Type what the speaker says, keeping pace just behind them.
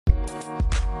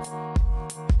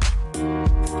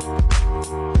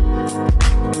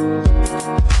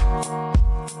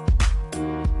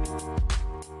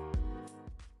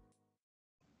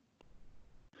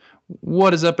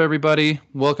What is up, everybody?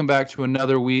 Welcome back to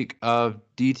another week of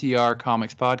DTR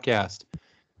Comics Podcast,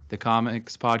 the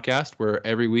comics podcast where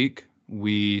every week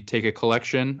we take a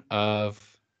collection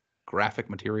of graphic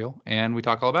material and we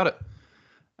talk all about it.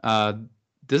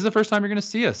 This is the first time you're going to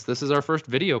see us. This is our first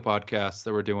video podcast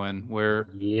that we're doing where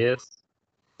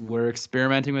we're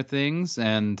experimenting with things,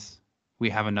 and we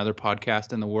have another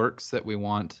podcast in the works that we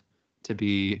want to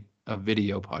be a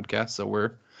video podcast. So we're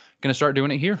going to start doing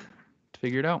it here.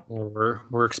 Figure it out. Well,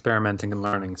 we're experimenting and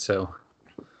learning, so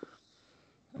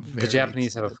the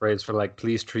Japanese have a phrase for like,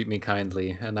 please treat me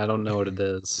kindly, and I don't know what it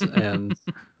is, and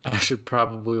I should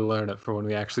probably learn it for when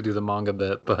we actually do the manga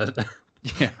bit, but do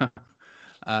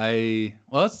you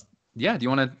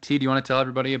want to tell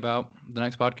everybody about the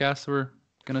next podcast we're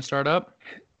going to start up?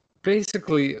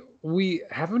 Basically, we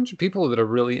have a bunch of people that are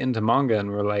really into manga, and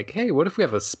we're like, hey, what if we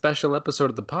have a special episode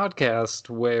of the podcast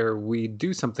where we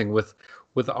do something with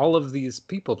all of these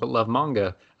people that love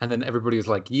manga? And then everybody was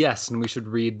like, yes, and we should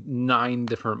read 9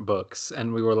 different books.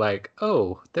 And we were like,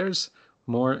 oh, there's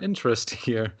more interest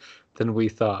here than we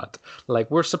thought.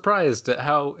 Like, we're surprised at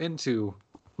how into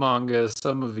manga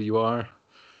some of you are.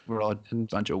 We're all a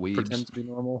bunch of weebs. Pretend to be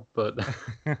normal, but...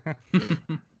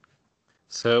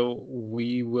 So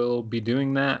we will be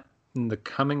doing that in the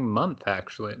coming month,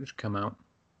 actually. It should come out.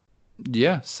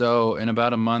 Yeah, so in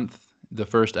about a month, the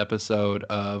first episode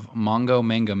of Manga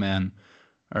Men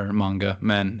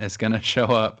is going to show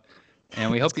up,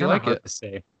 and we hope you like it. To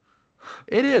say.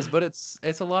 It is, but it's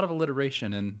a lot of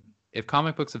alliteration, and if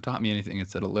comic books have taught me anything,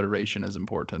 it's that alliteration is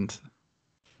important.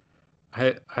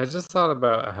 I just thought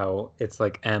about how it's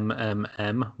like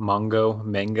MMM,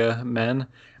 Manga Men,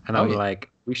 and I'm like,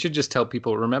 we should just tell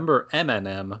people, remember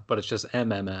M&M, but it's just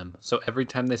MMM. So every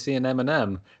time they see an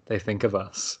M&M, they think of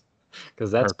us. Because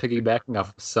that's piggybacking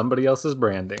off somebody else's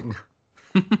branding.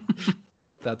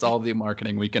 That's all the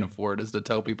marketing we can afford, is to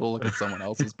tell people, look at someone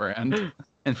else's brand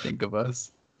and think of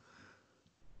us.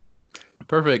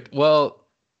 Perfect. Well,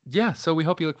 yeah, so we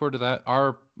hope you look forward to that.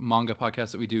 Our manga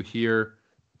podcasts that we do here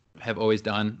have always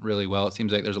done really well. It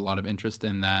seems like there's a lot of interest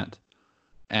in that.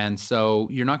 And so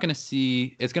you're not going to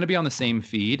see, it's going to be on the same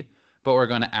feed, but we're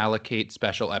going to allocate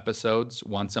special episodes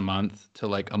once a month to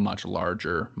like a much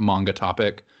larger manga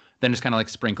topic than just kind of like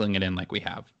sprinkling it in like we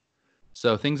have.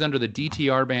 So things under the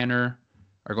DTR banner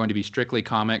are going to be strictly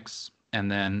comics, and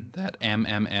then that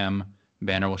MMM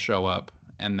banner will show up,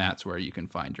 and that's where you can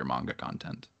find your manga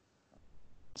content.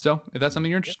 So if that's something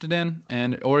you're interested in,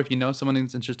 or if you know someone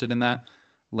who's interested in that,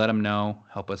 let them know,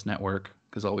 help us network,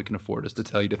 because all we can afford is to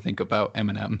tell you to think about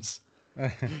M&Ms.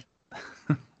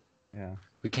 Yeah.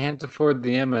 We can't afford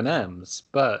the M&Ms,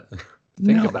 but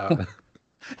think about it.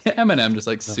 Yeah, M&M just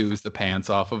like sues the pants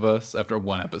off of us after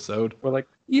one episode. We're like,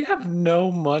 you have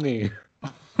no money.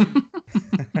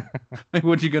 Like,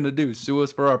 what you going to do? Sue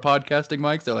us for our podcasting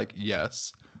mics? They're like,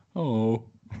 yes. Oh.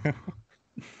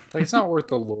 Like, it's not worth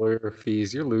the lawyer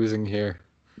fees. You're losing here.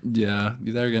 Yeah,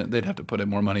 they'd have to put in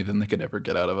more money than they could ever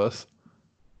get out of us.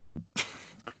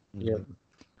 Yeah.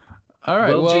 All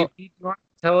right. Well, JP, do you want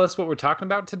to tell us what we're talking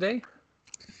about today?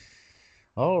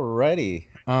 Alrighty.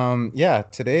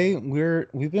 Today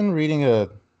we've been reading a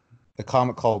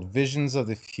comic called Visions of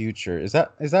the Future. Is that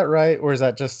right, or is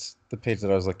that just the page that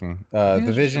I was looking?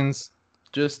 The Visions.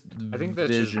 I think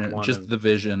that's Vision. Just the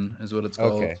Vision is what it's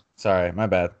called. Okay, sorry, my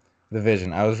bad. The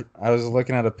Vision. I was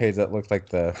looking at a page that looked like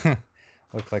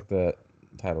the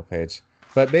title page,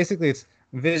 but basically it's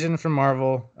Vision from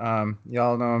Marvel.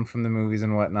 Y'all know him from the movies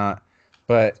and whatnot,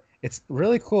 but it's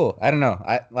really cool. I don't know.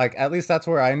 At least that's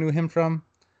where I knew him from.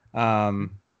 And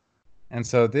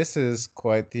so this is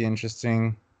quite the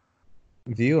interesting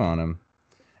view on him.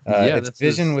 It's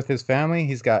Vision with his family.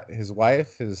 He's got his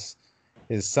wife, his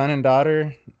son and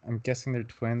daughter. I'm guessing they're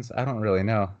twins. I don't really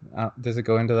know. Does it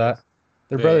go into that?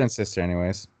 They're brother and sister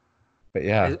anyways. But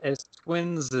yeah. As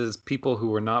twins as people who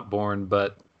were not born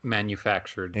but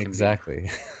manufactured. Exactly.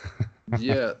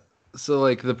 Yeah. So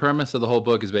like the premise of the whole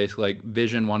book is basically like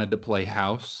Vision wanted to play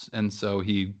house, and so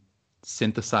he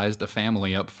synthesized a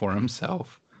family up for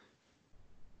himself.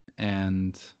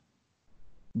 And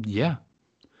yeah,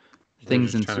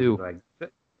 things ensue. Like,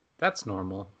 that's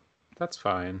normal. That's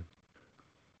fine.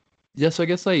 Yeah, so I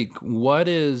guess like, what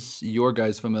is your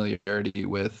guys' familiarity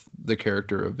with the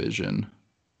character of Vision?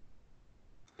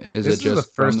 This is the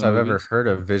first I've ever heard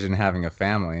of Vision having a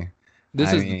family.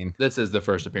 This is the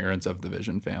first appearance of the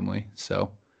Vision family,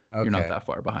 so you're not that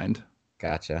far behind.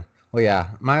 Gotcha. Well,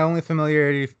 yeah, my only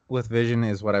familiarity with Vision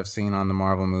is what I've seen on the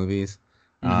Marvel movies.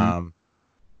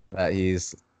 That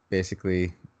he's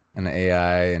basically an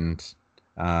AI and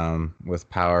with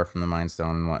power from the Mind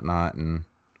Stone and whatnot, and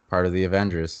part of the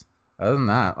Avengers. Other than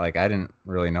that, like I didn't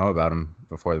really know about him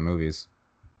before the movies.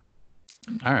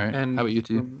 All right. And How about you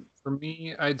two? for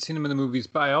me, I'd seen him in the movies,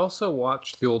 but I also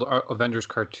watched the old Avengers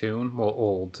cartoon. Well,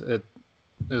 old. It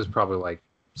was probably like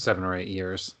 7 or 8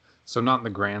 years, so not in the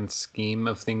grand scheme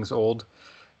of things old.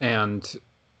 And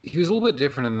he was a little bit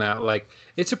different in that. Like,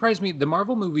 it surprised me. The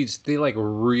Marvel movies, they like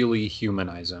really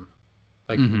humanize him,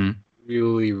 like Mm-hmm.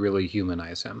 really, really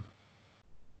humanize him.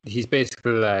 He's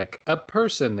basically like a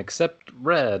person except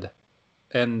red.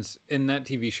 And in that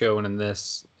TV show and in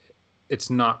this,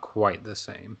 it's not quite the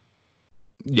same.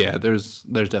 Yeah, there's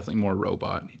definitely more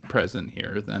robot present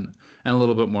here than, and a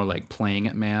little bit more like playing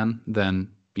at man than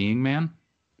being man.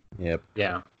 Yep.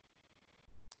 Yeah.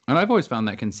 And I've always found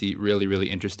that conceit really, really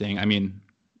interesting. I mean,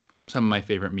 some of my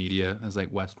favorite media is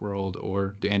like Westworld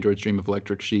or Do Androids Dream of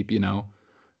Electric Sheep,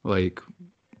 like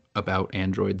about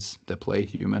androids that play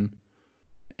human.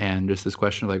 And just this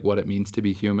question of like what it means to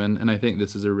be human. And I think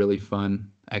this is a really fun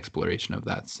exploration of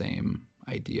that same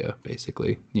idea,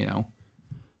 basically,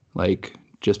 like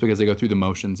just because they go through the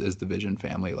motions is the Vision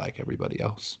family like everybody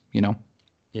else,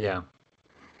 Yeah.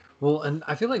 Well, and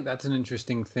I feel like that's an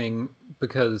interesting thing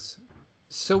because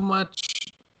so much,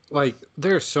 like,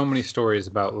 there are so many stories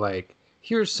about, like,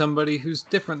 here's somebody who's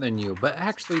different than you, but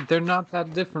actually they're not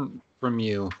that different from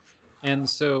you. And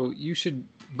so you should,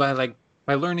 by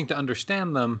learning to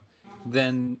understand them,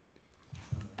 then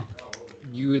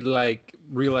you would, like,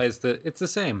 realize that it's the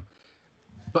same.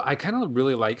 But I kind of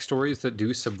really like stories that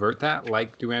do subvert that,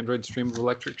 like Do Androids Dream of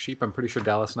Electric Sheep? I'm pretty sure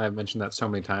Dallas and I have mentioned that so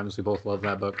many times. We both love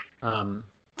that book. It's a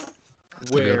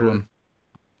good Where one.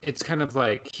 it's kind of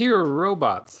like, here are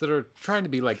robots that are trying to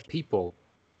be like people,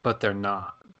 but they're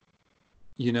not.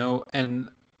 And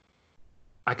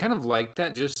I kind of like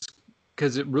that just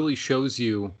because it really shows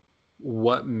you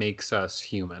what makes us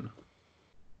human.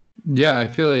 Yeah, I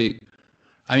feel like,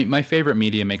 I mean, my favorite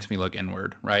media makes me look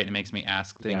inward, right? It makes me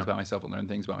ask things Yeah. about myself and learn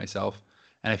things about myself.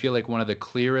 And I feel like one of the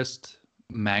clearest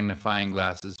magnifying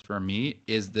glasses for me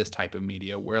is this type of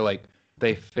media where like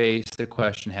they face the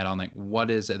question head on, like, what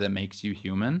is it that makes you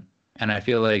human? And I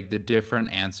feel like the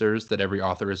different answers that every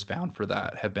author has found for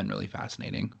that have been really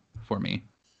fascinating for me.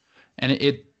 And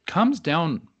it comes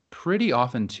down pretty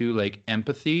often to like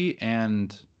empathy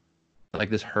and like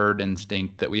this herd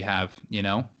instinct that we have,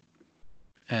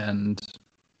 And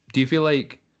do you feel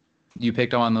like you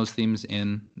picked up on those themes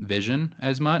in Vision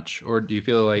as much, or do you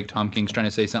feel like Tom King's trying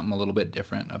to say something a little bit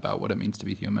different about what it means to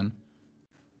be human?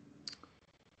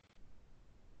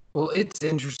 Well, it's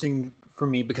interesting for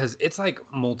me because it's like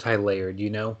multi-layered,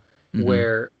 Mm-hmm.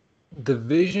 where the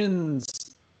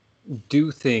visions do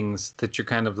things that you're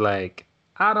kind of like,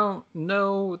 I don't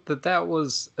know that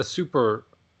was a super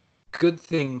good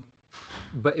thing,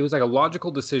 but it was like a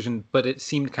logical decision, but it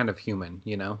seemed kind of human,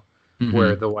 Mm-hmm.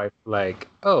 where the wife like,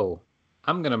 oh,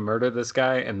 I'm gonna murder this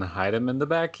guy and hide him in the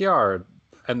backyard,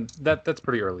 and that's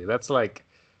pretty early. That's like,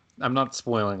 I'm not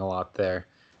spoiling a lot there,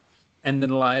 and then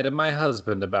lie to my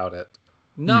husband about it,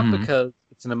 not Mm-hmm. because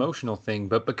it's an emotional thing,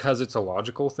 but because it's a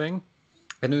logical thing.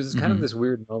 And it was kind of Mm-hmm. this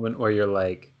weird moment where you're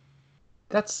like,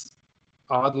 that's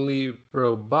oddly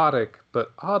robotic,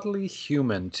 but oddly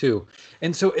human too.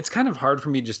 And so it's kind of hard for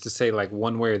me just to say like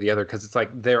one way or the other because it's like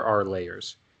there are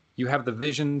layers. You have the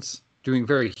visions doing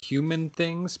very human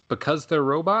things because they're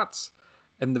robots,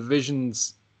 and the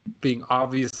visions being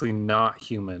obviously not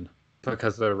human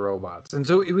because they're robots. And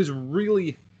so it was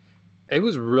really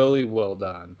well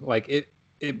done. Like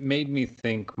it made me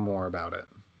think more about it.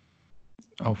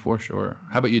 Oh, for sure.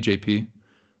 How about you, JP?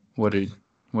 What are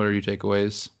your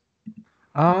takeaways?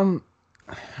 Um,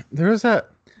 there was that.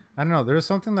 I don't know. There was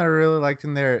something that I really liked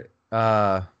in there.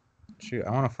 Shoot,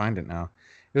 I want to find it now.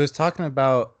 It was talking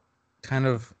about kind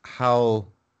of how,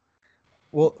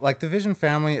 well, like the Vision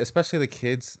family, especially the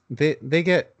kids, they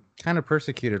get kind of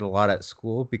persecuted a lot at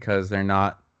school because they're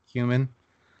not human.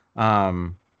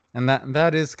 Um, and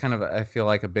that is kind of, I feel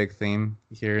like, a big theme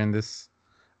here in this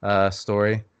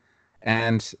story.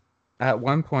 And at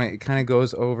one point, it kind of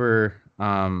goes over.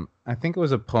 I think it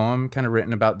was a poem kind of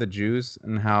written about the Jews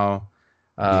and how,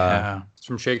 uh, Yeah. It's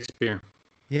from Shakespeare,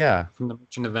 yeah, from The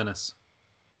Merchant of Venice.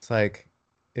 it's like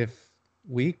if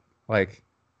we like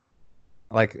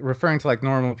referring to like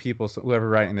normal people, so whoever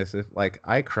writing this, if like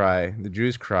I cry, the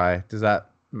Jews cry, does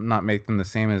that not make them the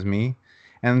same as me?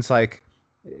 And it's like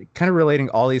kind of relating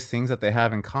all these things that they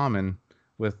have in common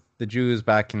with the Jews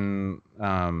back in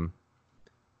kind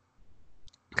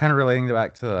of relating it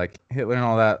back to like Hitler and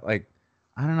all that. Like,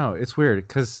 I don't know, it's weird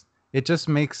because it just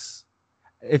makes,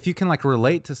 if you can like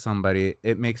relate to somebody,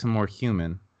 it makes them more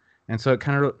human. And so it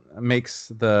kind of makes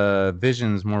the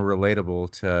Visions more relatable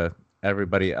to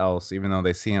everybody else, even though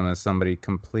they see him as somebody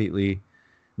completely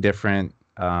different,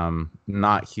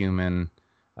 not human,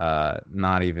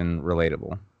 not even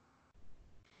relatable.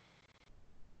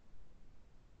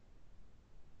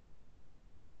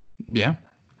 Yeah.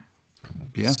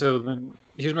 Yeah. So then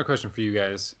here's my question for you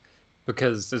guys,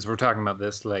 because as we're talking about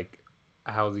this, like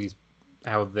how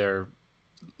they're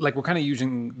like we're kind of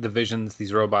using the Visions,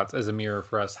 these robots, as a mirror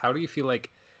for us. How do you feel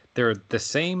like they're the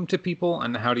same to people,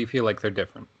 and how do you feel like they're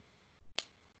different?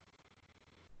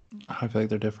 I feel like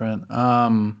they're different. I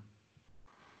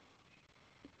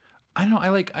don't know. I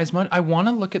like as much. I want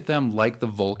to look at them like the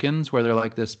Vulcans, where they're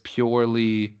like this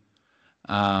purely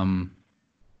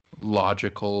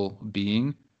logical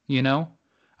being. You know,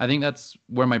 I think that's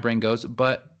where my brain goes,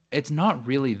 but it's not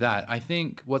really that. I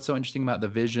think what's so interesting about the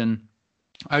Vision.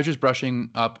 I was just brushing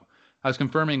up. I was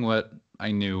confirming what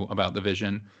I knew about the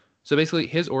Vision. So basically,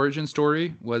 his origin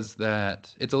story was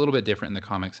that it's a little bit different in the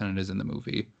comics than it is in the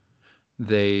movie.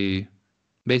 They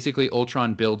basically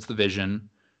Ultron builds the Vision,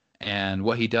 and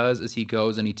what he does is he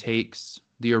goes and he takes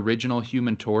the original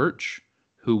Human Torch,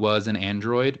 who was an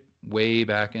android way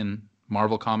back in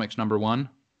Marvel Comics #1.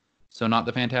 So not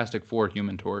the Fantastic Four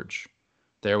Human Torch.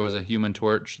 There was a Human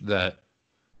Torch that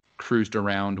cruised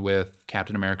around with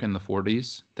Captain America in the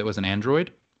 40s that was an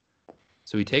android.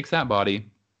 So he takes that body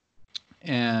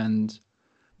and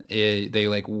they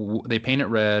paint it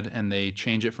red and they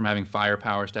change it from having fire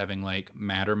powers to having like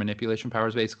matter manipulation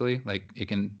powers, basically. Like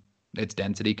its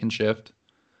density can shift,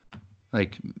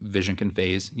 like Vision can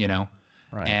phase, you know.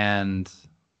 Right. And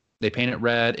they paint it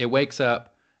red. It wakes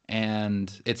up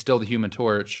and it's still the Human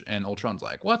Torch, and Ultron's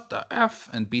like, "What the F?"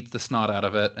 and beats the snot out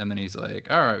of it. And then he's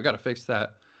like, "All right, we got to fix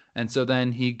that." And so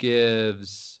then he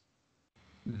puts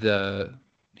the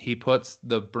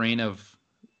brain of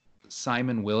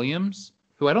Simon Williams,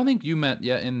 who I don't think you met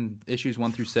yet in issues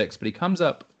 1 through 6, but he comes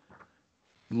up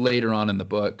later on in the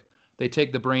book. They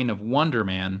take the brain of Wonder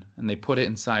Man and they put it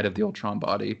inside of the Ultron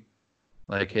body,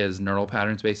 like his neural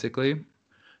patterns, basically.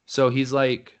 So he's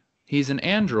an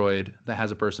android that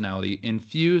has a personality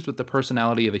infused with the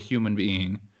personality of a human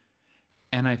being.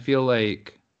 And I feel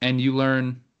like, and you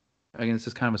learn, again, this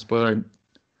is kind of a spoiler.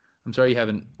 I'm sorry you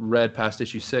haven't read past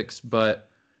issue 6, but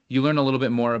you learn a little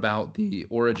bit more about the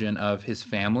origin of his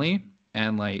family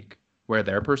and like where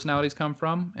their personalities come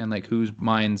from and like whose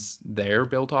minds they're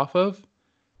built off of.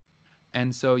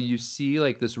 And so you see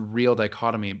like this real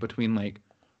dichotomy between like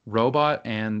robot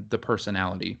and the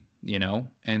personality, you know?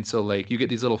 And so like you get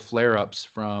these little flare-ups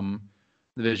from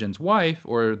the Vision's wife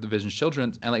or the Vision's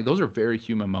children, and like those are very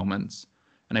human moments.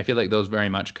 And I feel like those very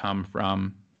much come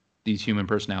from these human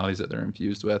personalities that they're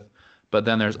infused with. But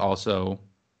then there's also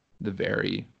the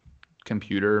very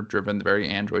computer-driven, the very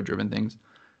android-driven things.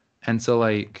 And so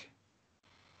like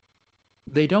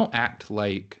they don't act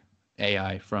like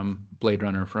AI from Blade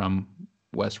Runner, from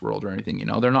Westworld or anything, you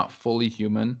know? They're not fully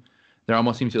human. There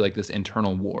almost seems to be like this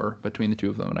internal war between the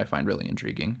two of them, and I find really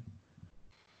intriguing.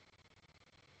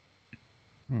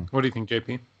 What do you think,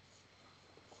 JP?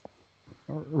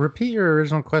 Repeat your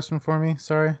original question for me.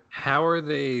 Sorry. How are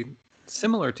they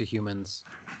similar to humans,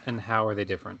 and how are they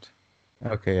different?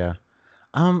 Okay, yeah.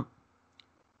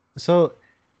 So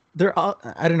they're all,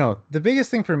 I don't know. The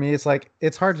biggest thing for me is like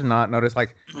it's hard to not notice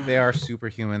like they are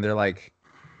superhuman. They're like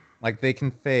they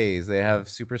can phase. They have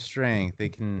super strength. They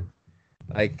can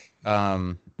like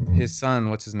his son,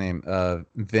 what's his name?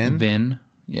 Vin. Vin,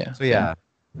 yeah. So yeah,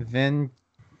 Vin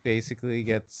basically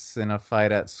gets in a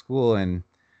fight at school and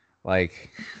like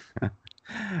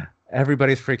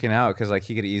everybody's freaking out because like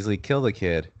he could easily kill the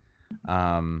kid,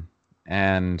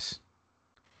 and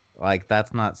like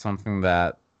that's not something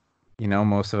that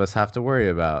most of us have to worry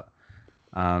about.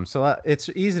 So it's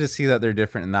easy to see that they're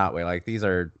different in that way. Like these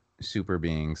are super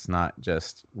beings, not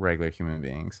just regular human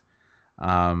beings.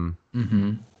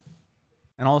 Mm-hmm.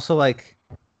 And also like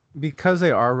because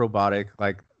they are robotic,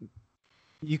 like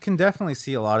you can definitely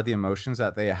see a lot of the emotions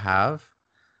that they have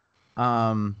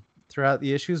throughout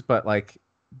the issues, but like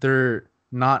they're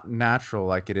not natural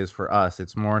like it is for us.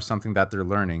 It's more something that they're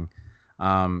learning.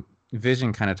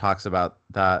 Vision kind of talks about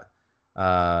that,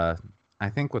 I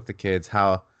think with the kids,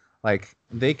 how like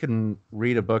they can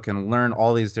read a book and learn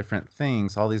all these different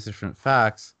things, all these different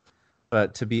facts,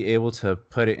 but to be able to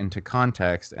put it into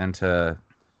context and to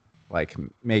like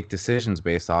make decisions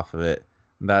based off of it,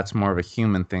 that's more of a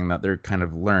human thing that they're kind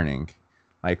of learning.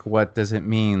 Like, what does it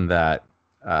mean that,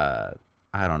 I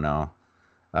don't know,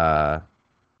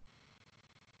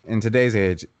 in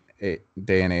today's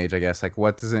day and age, I guess, like,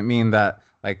 what does it mean that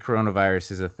like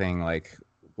coronavirus is a thing? Like,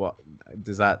 well,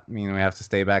 does that mean we have to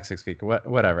stay back 6 feet?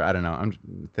 Whatever. I don't know. I'm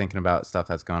thinking about stuff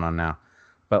that's going on now.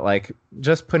 But like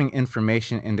just putting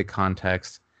information into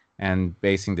context and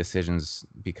basing decisions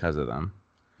because of them.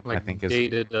 Like, I think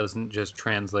data doesn't just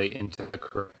translate into the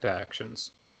correct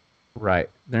actions. Right.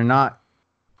 They're not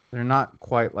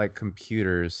quite like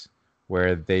computers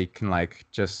where they can like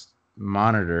just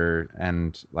monitor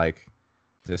and like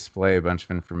display a bunch of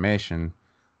information.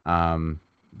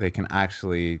 They can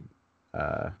actually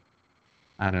I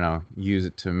don't know, use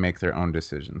it to make their own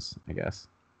decisions, I guess.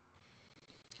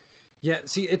 Yeah,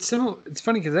 see, it's similar. It's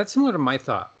funny because that's similar to my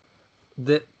thought.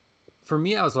 That for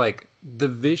me, I was like, the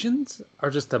visions are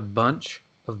just a bunch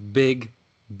of big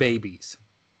babies.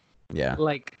 Yeah.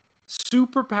 Like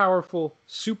super powerful,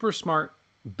 super smart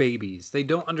babies. They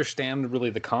don't understand really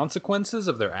the consequences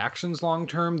of their actions long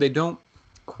term. They don't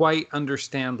quite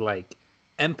understand like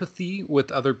empathy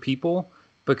with other people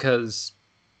because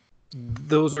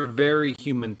those are very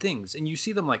human things. And you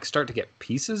see them like start to get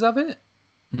pieces of it,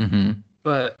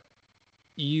 but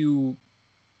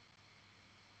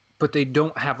they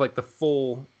don't have like the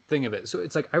full thing of it. So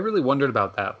it's like I really wondered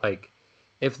about that. Like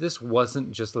if this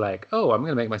wasn't just like, oh, I'm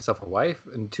going to make myself a wife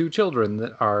and 2 children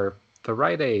that are the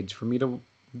right age for me to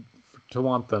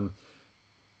want them.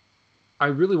 I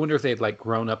really wonder if they had like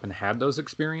grown up and had those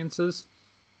experiences,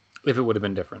 if it would have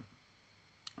been different.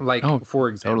 Like, for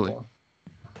example, totally.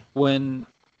 when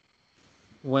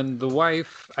the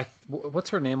wife, what's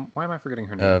her name? Why am I forgetting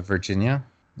her name? Virginia,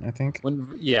 I think.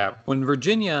 When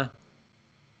Virginia,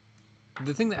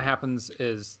 the thing that happens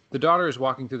is the daughter is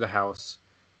walking through the house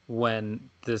when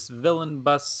this villain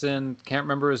busts in, can't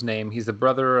remember his name. He's the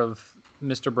brother of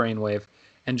Mr. Brainwave,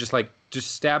 and just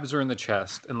stabs her in the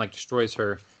chest and like destroys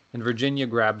her. And Virginia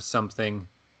grabs something,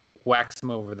 whacks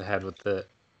him over the head with it,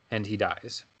 and he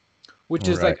dies. Which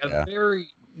is like a very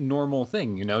normal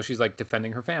thing, you know? She's like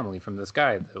defending her family from this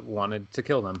guy that wanted to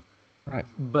kill them. Right.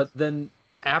 But then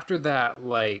after that,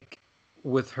 like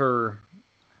with her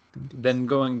then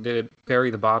going to bury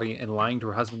the body and lying to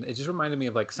her husband, it just reminded me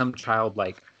of like some child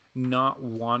like not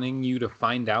wanting you to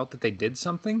find out that they did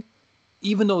something,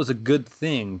 even though it was a good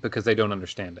thing because they don't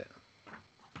understand it.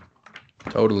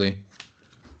 Totally.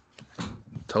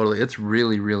 It's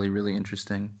really, really, really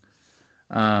interesting.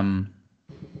 I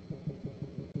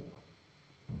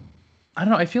don't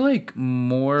know. I feel like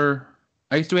more.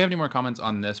 I guess, do we have any more comments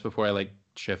on this before I like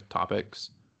shift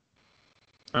topics?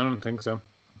 I don't think so.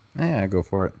 Yeah, go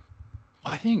for it.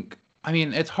 I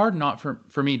mean, it's hard not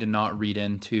for me to not read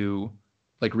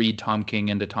Tom King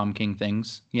into Tom King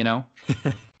things, you know?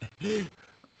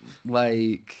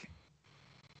 Like,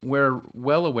 we're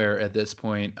well aware at this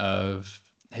point of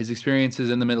his experiences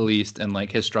in the Middle East and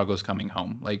like his struggles coming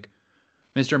home. Like,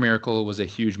 Mr. Miracle was a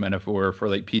huge metaphor for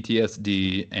like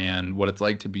PTSD and what it's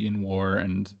like to be in war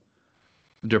and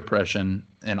depression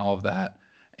and all of that.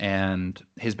 And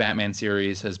his Batman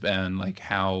series has been like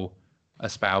how a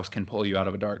spouse can pull you out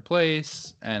of a dark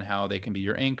place and how they can be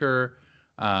your anchor.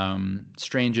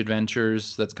 Strange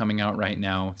Adventures that's coming out right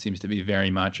now seems to be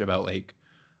very much about like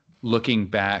looking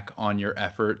back on your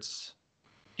efforts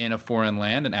in a foreign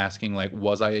land and asking like,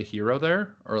 was I a hero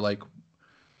there? Or like,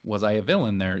 was I a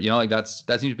villain there? You know, like that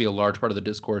seems to be a large part of the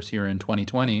discourse here in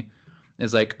 2020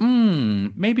 is like,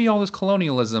 maybe all this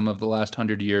colonialism of the last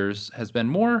 100 years has been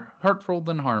more hurtful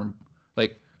than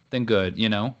than good, you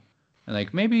know? And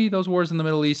like, maybe those wars in the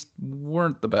Middle East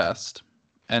weren't the best.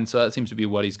 And so that seems to be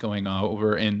what he's going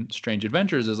over in Strange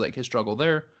Adventures is like his struggle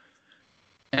there.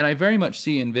 And I very much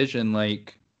see in Vision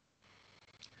like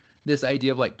this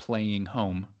idea of like playing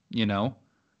home, you know?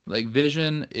 Like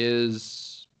Vision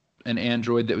is an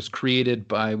android that was created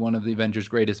by one of the Avengers'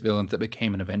 greatest villains that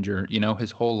became an Avenger. You know, his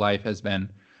whole life has been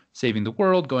saving the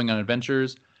world, going on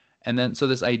adventures. And then so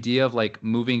this idea of like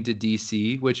moving to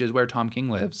DC, which is where Tom King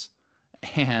lives,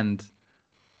 and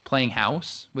playing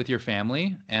house with your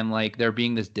family and like there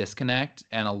being this disconnect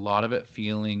and a lot of it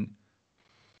feeling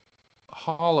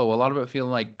hollow, a lot of it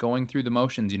feeling like going through the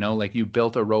motions, you know, like you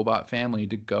built a robot family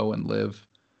to go and live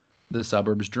the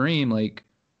suburbs dream. Like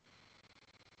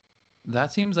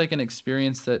that seems like an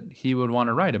experience that he would want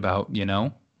to write about, you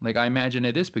know? Like I imagine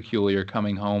it is peculiar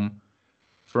coming home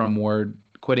from war,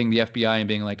 quitting the FBI and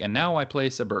being like, and now I play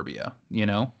Suburbia, you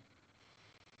know?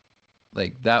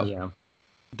 Like that. Yeah.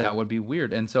 That would be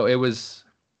weird. And so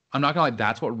I'm not gonna lie,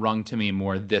 that's what rung to me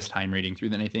more this time reading through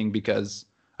than anything because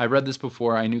I read this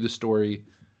before, I knew the story.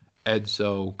 And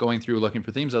so going through looking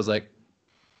for themes, I was like,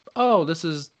 oh, this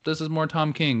is more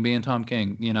Tom King being Tom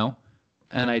King, you know?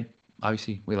 And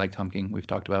obviously we like Tom King. We've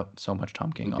talked about so much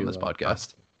Tom King on this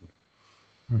podcast.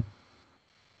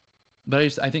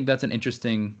 But I think that's an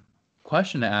interesting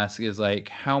question to ask is like,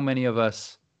 how much of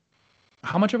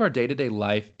our day-to-day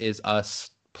life is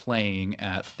us playing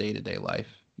at day-to-day life,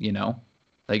 you know?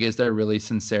 Like, is there really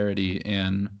sincerity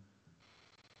in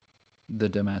the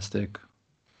domestic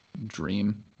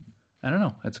dream? I don't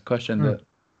know. It's a question that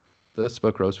this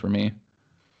book rose for me.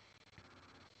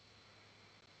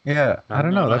 Yeah, I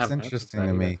don't know. I don't That's have an answer to interesting that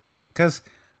to either. me because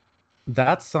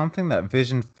that's something that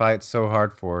Vision fights so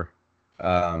hard for.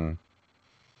 Um,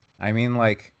 I mean,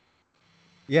 like,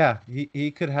 yeah,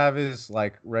 he could have his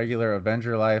like regular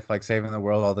Avenger life, like saving the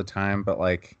world all the time, but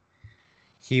like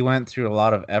he went through a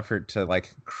lot of effort to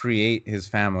like create his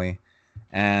family.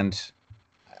 And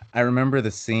I remember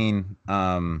the scene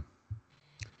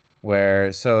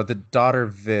where so the daughter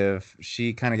Viv,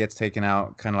 she kind of gets taken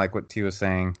out, kind of like what T was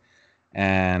saying,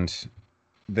 and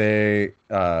they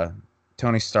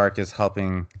Tony Stark is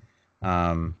helping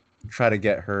um, try to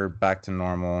get her back to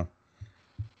normal.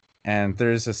 And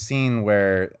there's a scene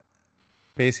where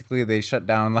basically they shut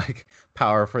down like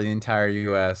power for the entire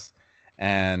US,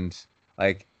 and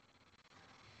like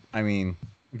I mean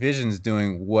Vision's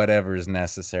doing whatever is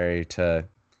necessary to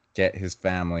get his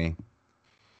family.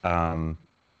 um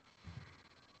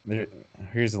there,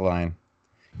 Here's the line.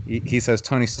 He says,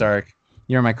 Tony Stark,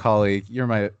 you're my colleague,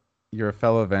 you're a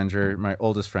fellow Avenger, my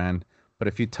oldest friend, but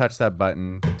if you touch that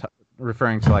button,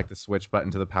 referring to like the switch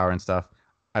button to the power and stuff,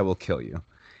 I will kill you.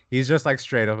 He's just like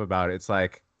straight up about it. It's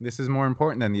like, this is more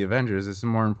important than the Avengers. This is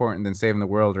more important than saving the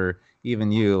world or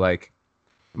even you, like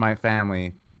my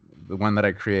family, the one that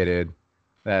I created.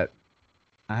 That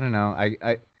I don't know.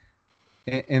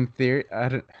 In theory, I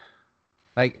don't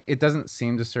like. It doesn't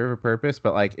seem to serve a purpose,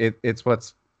 but like it's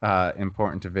what's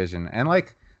important to Vision and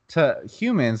like to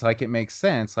humans. Like it makes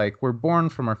sense. Like we're born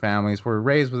from our families, we're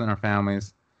raised within our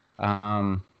families.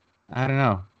 Um, I don't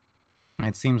know.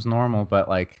 It seems normal, but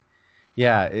like,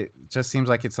 yeah, it just seems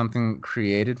like it's something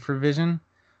created for Vision.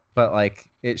 But like,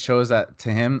 it shows that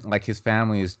to him, like his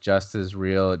family is just as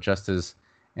real, just as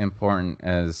important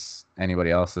as anybody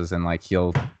else's, and like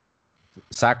he'll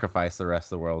sacrifice the rest of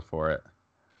the world for it.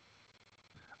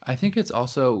 I think it's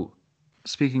also,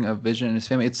 speaking of Vision and his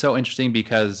family, it's so interesting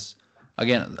because,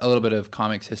 again, a little bit of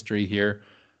comics history here.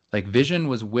 Like, Vision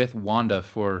was with Wanda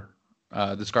for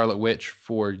the Scarlet Witch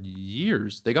for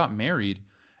years. They got married,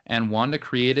 and Wanda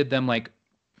created them like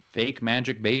fake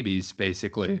magic babies,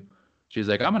 basically. She's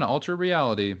like, I'm going to alter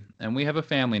reality, and we have a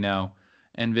family now.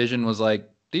 And Vision was like,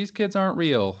 these kids aren't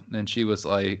real. And she was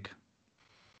like,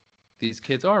 these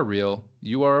kids are real.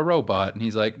 You are a robot. And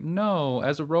he's like, no,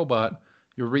 as a robot,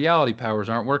 your reality powers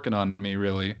aren't working on me,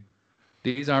 really.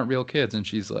 These aren't real kids. And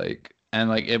she's like, and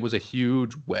like, it was a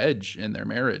huge wedge in their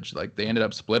marriage. Like, they ended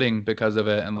up splitting because of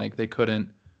it. And like,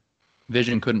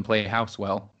 Vision couldn't play house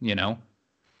well, you know?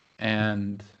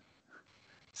 And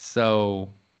so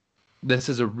this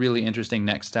is a really interesting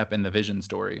next step in the Vision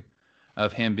story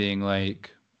of him being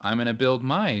like, I'm going to build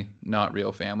my not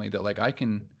real family that like I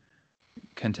can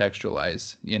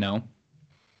contextualize, you know?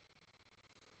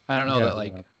 I don't know Yeah. that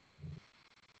like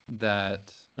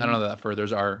that I don't know that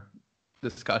furthers our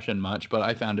discussion much, but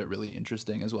I found it really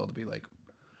interesting as well to be like,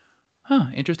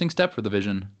 interesting step for the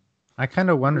Vision. I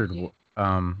kind of wondered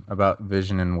about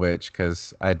Vision and Witch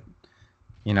because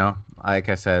like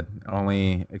I said,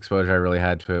 only exposure I really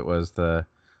had to it was the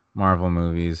Marvel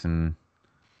movies, and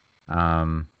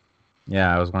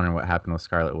yeah, I was wondering what happened with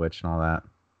Scarlet Witch and all that.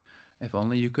 If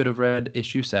only you could have read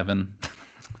issue 7.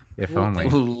 If only.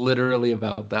 Literally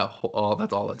about that whole,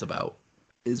 that's all it's about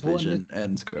is Vision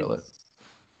and Scarlet.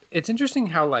 It's interesting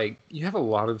how like you have a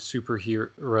lot of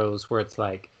superheroes where it's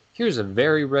like, here's a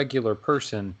very regular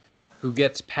person who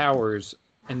gets powers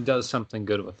and does something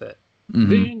good with it. Mm-hmm.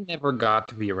 Vision never got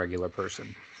to be a regular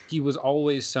person. He was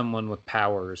always someone with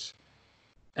powers,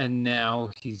 and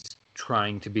now he's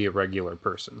trying to be a regular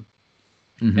person.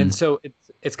 Mm-hmm. And so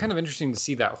it's kind of interesting to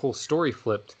see that whole story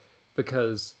flipped,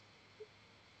 because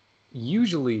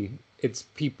usually it's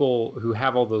people who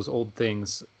have all those old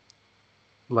things,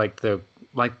 like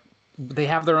they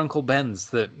have their Uncle Bens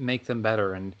that make them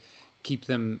better and keep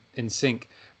them in sync.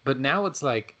 But now it's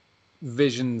like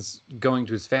Vision's going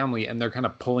to his family and they're kind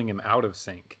of pulling him out of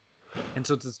sync. And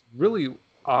so it's this really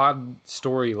odd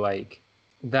story, like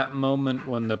that moment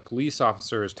when the police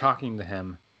officer is talking to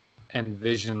him and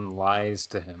Vision lies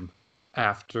to him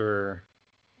after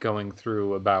going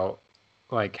through about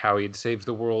like how he'd saved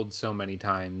the world so many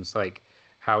times, like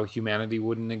how humanity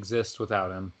wouldn't exist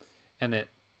without him. And it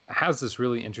has this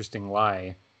really interesting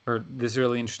line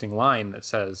that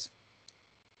says,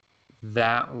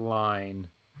 that line,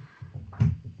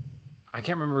 I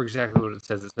can't remember exactly what it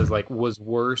says. It says like, was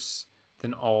worse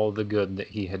than all the good that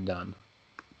he had done.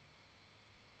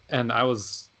 And I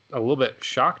was a little bit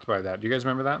shocked by that. Do you guys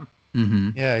remember that? Mm-hmm.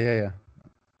 Yeah.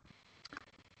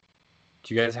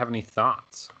 Do you guys have any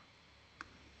thoughts?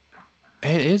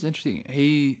 It is interesting.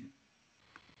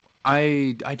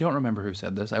 I don't remember who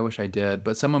said this. I wish I did,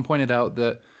 but someone pointed out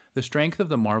that the strength of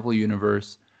the Marvel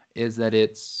universe is that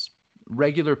it's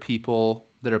regular people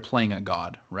that are playing a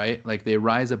god, right? Like they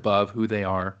rise above who they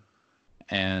are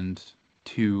and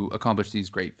to accomplish these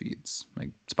great feats. Like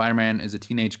Spider-Man is a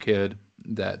teenage kid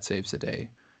that saves the day.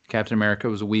 Captain America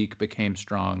was weak, became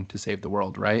strong to save the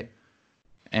world, right?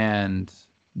 And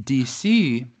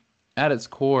DC at its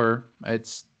core,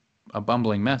 it's a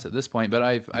bumbling mess at this point, but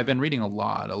I've been reading a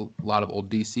lot of old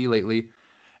DC lately,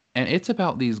 and it's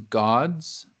about these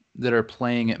gods that are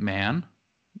playing at man.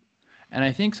 And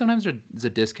I think sometimes there's a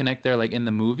disconnect there, like in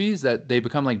the movies, that they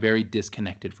become like very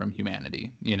disconnected from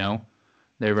humanity, you know?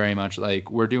 They're very much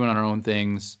like, we're doing our own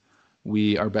things,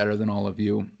 we are better than all of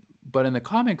you. But in the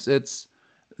comics, it's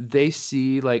they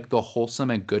see like the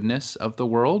wholesome and goodness of the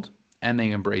world and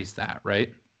they embrace that,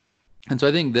 right? And so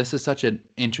I think this is such an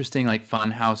interesting, like,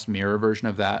 funhouse mirror version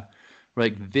of that. Where,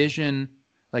 like, Vision,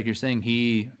 like you're saying,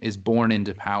 he is born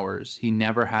into powers. He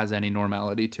never has any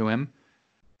normality to him.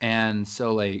 And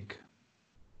so, like,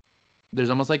 there's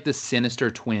almost like this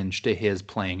sinister twinge to his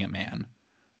playing at man.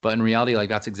 But in reality, like,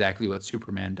 that's exactly what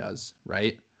Superman does,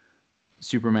 right?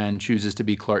 Superman chooses to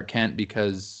be Clark Kent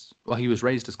because, well, he was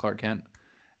raised as Clark Kent,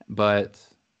 but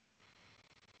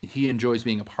he enjoys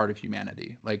being a part of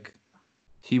humanity. Like,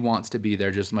 he wants to be there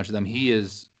just as much as them.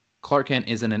 Clark Kent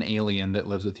isn't an alien that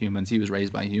lives with humans. He was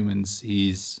raised by humans.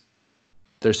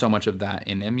 There's so much of that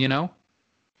in him, you know?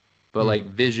 But like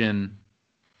Vision,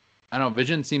 I don't know,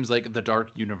 Vision seems like the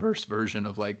dark universe version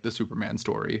of like the Superman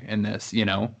story in this, you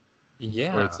know?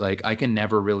 Yeah. Where it's like, I can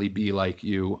never really be like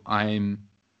you. And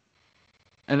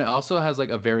it also has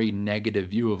like a very negative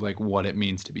view of like what it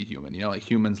means to be human. You know, like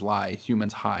humans lie,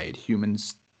 humans hide,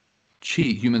 humans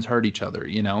cheat, humans hurt each other,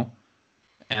 you know?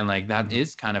 And like that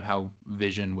is kind of how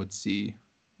Vision would see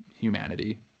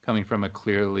humanity, coming from a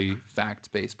clearly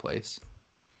fact-based place.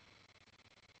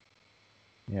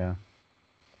 Yeah.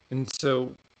 And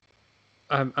so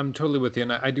I'm totally with you.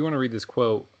 And I do want to read this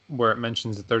quote where it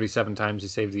mentions the 37 times he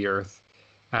saved the Earth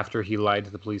after he lied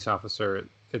to the police officer.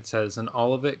 It says, and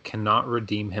all of it cannot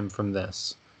redeem him from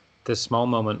this small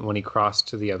moment when he crossed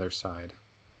to the other side.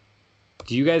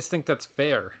 Do you guys think that's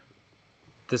fair?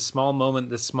 This small moment,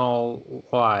 this small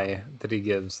lie that he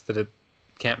gives, that it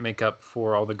can't make up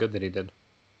for all the good that he did.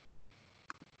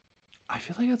 I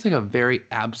feel like that's like a very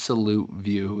absolute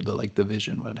view that like the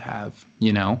Vision would have,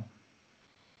 you know?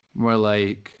 Where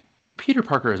like Peter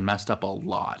Parker has messed up a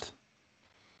lot.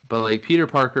 But like Peter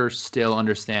Parker still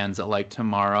understands that like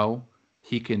tomorrow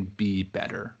he can be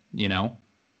better, you know?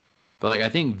 But like I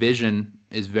think Vision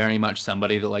is very much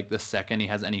somebody that like the second he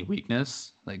has any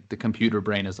weakness, like the computer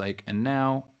brain is like, and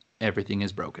now everything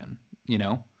is broken, you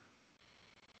know?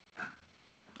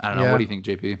 I don't know. Yeah. What do you think,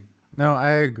 JP? No,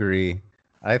 I agree.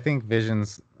 I think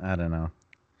Vision's, I don't know.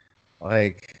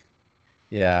 Like,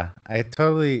 yeah, I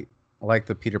totally like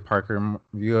the Peter Parker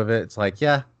view of it. It's like,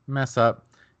 yeah, mess up,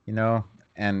 you know,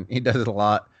 and he does it a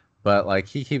lot, but like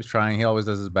he keeps trying. He always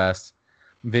does his best.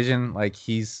 Vision, like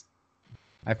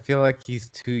I feel like he's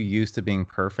too used to being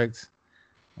perfect,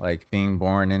 like being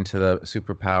born into the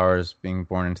superpowers, being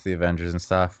born into the Avengers and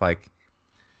stuff. Like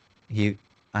I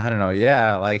don't know,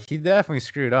 yeah, like he definitely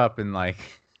screwed up and like,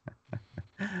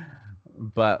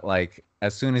 but like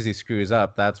as soon as he screws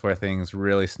up, that's where things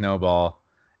really snowball,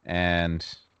 and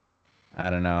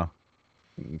I don't know.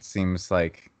 It seems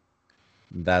like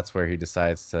that's where he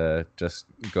decides to just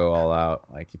go all out.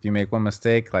 Like if you make one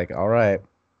mistake, like all right,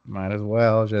 might as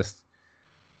well just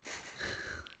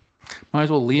Might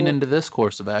as well lean into this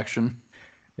course of action.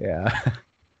 yeah.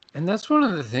 And that's one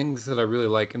of the things that I really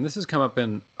like, and this has come up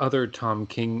in other Tom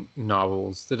King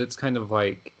novels, that it's kind of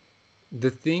like the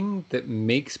thing that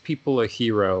makes people a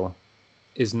hero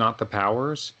is not the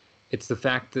powers, it's the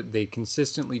fact that they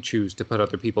consistently choose to put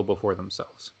other people before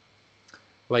themselves.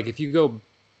 Like if you go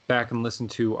back and listen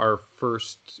to our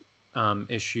first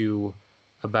issue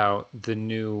about the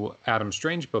new Adam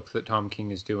Strange book that Tom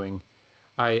King is doing,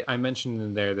 I mentioned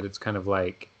in there that it's kind of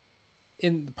like,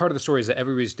 in part of the story is that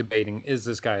everybody's debating, is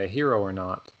this guy a hero or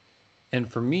not?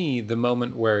 And for me, the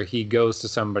moment where he goes to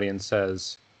somebody and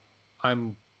says,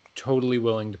 I'm totally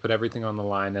willing to put everything on the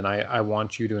line and I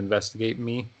want you to investigate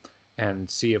me and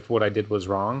see if what I did was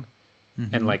wrong,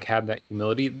 and like have that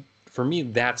humility, for me,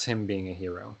 that's him being a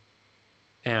hero.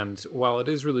 And while it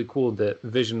is really cool that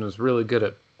Vision was really good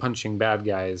at punching bad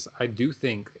guys, I do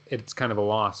think it's kind of a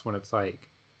loss when it's like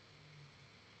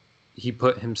he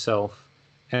put himself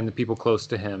and the people close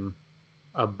to him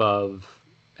above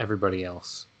everybody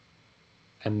else.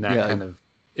 And that kind of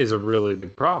is a really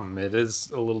big problem. It is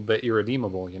a little bit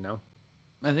irredeemable, you know?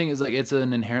 I think it's like it's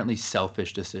an inherently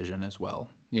selfish decision as well.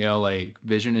 You know, like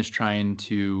Vision is trying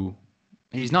to,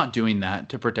 he's not doing that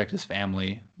to protect his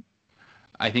family.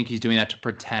 I think he's doing that to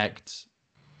protect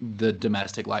the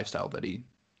domestic lifestyle that he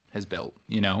has built,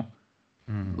 you know?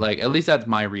 Like, at least that's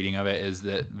my reading of it, is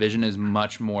that Vision is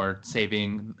much more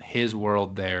saving his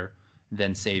world there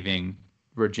than saving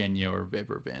Virginia or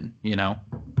Viv or Vin, you know?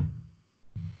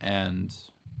 And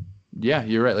yeah,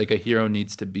 you're right. Like, a hero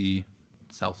needs to be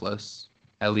selfless,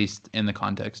 at least in the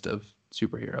context of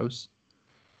superheroes.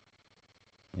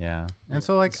 Yeah. And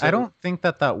so, like, I don't think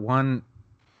that one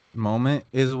moment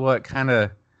is what kind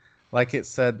of, like it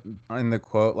said in the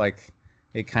quote, like,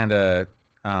 it kind of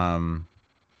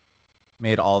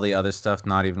made all the other stuff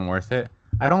not even worth it.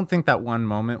 I don't think that one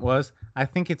moment was. I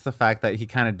think it's the fact that he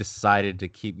kind of decided to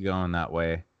keep going that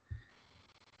way.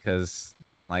 Because,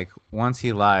 like, once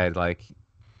he lied, like,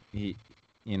 he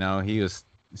was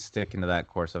sticking to that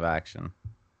course of action.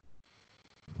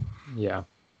 Yeah.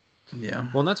 Yeah.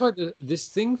 Well, and that's why this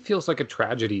thing feels like a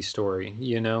tragedy story,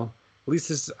 you know? At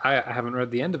least I haven't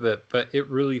read the end of it, but it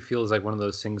really feels like one of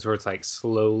those things where it's like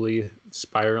slowly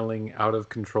spiraling out of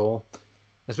control.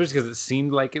 Especially because it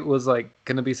seemed like it was like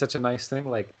going to be such a nice thing.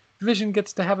 Like, Vision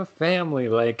gets to have a family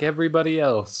like everybody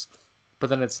else. But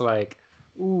then it's like,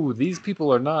 ooh, these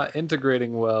people are not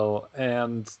integrating well,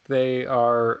 and they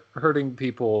are hurting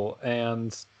people,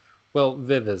 and, well,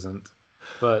 Viv isn't.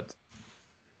 But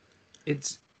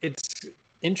it's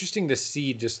interesting to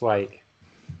see just like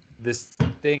this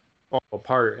thing fall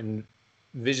apart and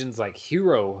Vision's like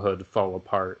herohood fall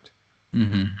apart.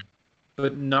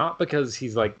 But not because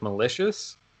he's like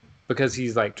malicious, because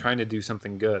he's like trying to do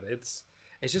something good. It's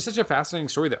just such a fascinating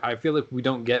story that I feel like we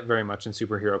don't get very much in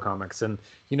superhero comics. And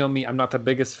you know me, I'm not the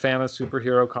biggest fan of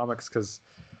superhero comics because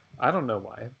I don't know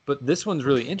why. But this one's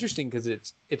really interesting because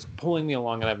it's pulling me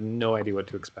along and I have no idea what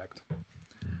to expect.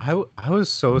 I was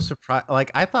so surprised. Like,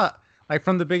 I thought, like,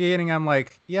 from the beginning, I'm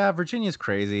like, yeah, Virginia's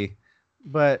crazy,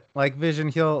 but like Vision,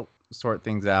 he'll sort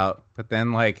things out. But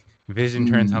then, like, Vision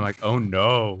turns, I'm like, oh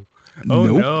no, oh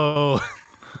no.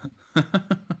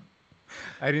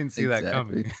 I didn't see that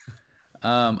coming.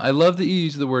 I love that you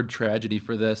use the word tragedy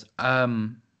for this.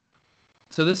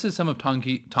 So this is some of Tom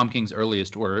King's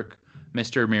earliest work.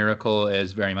 Mr. Miracle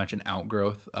is very much an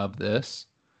outgrowth of this.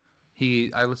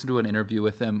 I listened to an interview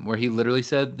with him where he literally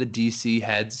said the DC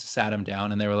heads sat him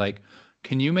down and they were like,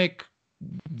 can you make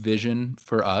Vision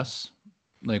for us?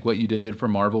 Like what you did for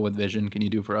Marvel with Vision, can you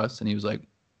do for us? And he was like,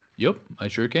 yep, I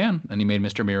sure can. And he made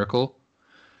Mr. Miracle.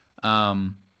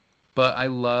 But I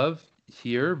love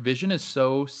here, Vision is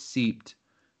so seeped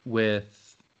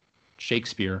with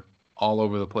Shakespeare all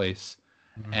over the place.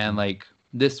 And like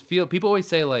people always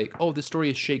say like, oh, this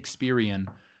story is Shakespearean.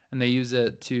 And they use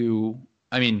it to,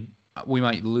 I mean, we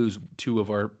might lose 2 of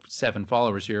our 7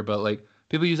 followers here, but like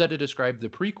people use that to describe the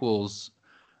prequels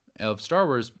of Star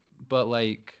Wars. But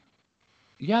like,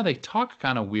 yeah, they talk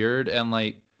kind of weird. And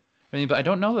like, I mean, but I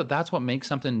don't know that that's what makes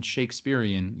something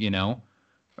Shakespearean, you know?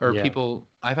 Or people,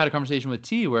 I've had a conversation with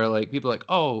T where like people are like,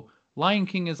 oh, Lion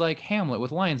King is like Hamlet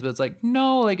with lions, but it's like,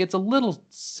 no, like it's a little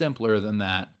simpler than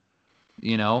that.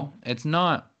 You know, it's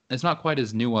not quite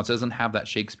as nuanced. It doesn't have that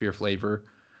Shakespeare flavor,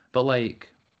 but like,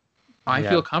 I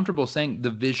feel comfortable saying the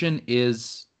Vision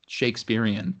is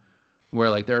Shakespearean,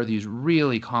 where like there are these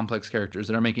really complex characters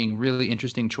that are making really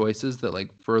interesting choices that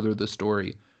like further the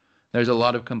story. There's a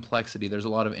lot of complexity. There's a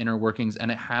lot of inner workings,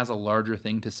 and it has a larger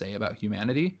thing to say about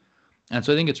humanity. And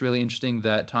so I think it's really interesting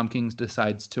that Tom King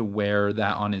decides to wear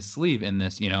that on his sleeve in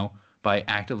this, you know, by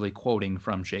actively quoting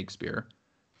from Shakespeare,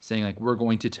 saying like, we're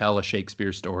going to tell a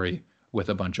Shakespeare story with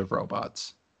a bunch of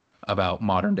robots about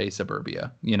modern day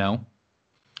suburbia, you know?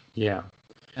 Yeah.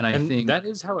 And I think that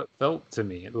is how it felt to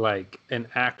me, like an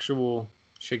actual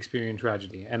Shakespearean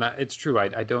tragedy. And it's true.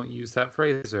 I don't use that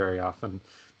phrase very often.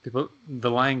 People,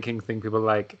 the Lion King thing, people are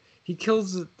like,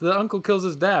 the uncle kills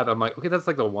his dad. I'm like, okay, that's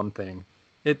like the one thing.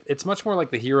 It's much more like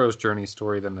the hero's journey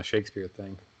story than the Shakespeare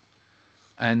thing.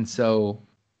 And so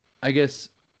I guess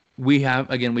we've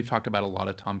talked about a lot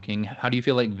of Tom King. How do you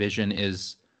feel like Vision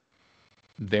is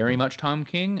very much Tom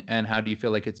King, and how do you feel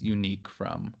like it's unique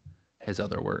from his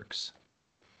other works?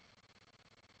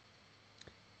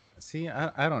 See,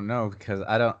 I don't know, because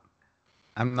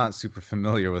I'm not super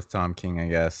familiar with Tom King, I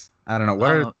guess. I don't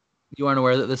know. You aren't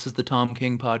aware that this is the Tom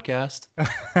King podcast?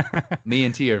 Me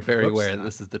and T are very aware that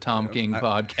this is the Tom King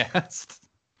podcast.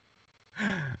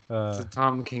 It's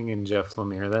Tom King and Jeff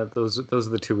Lemire. Those are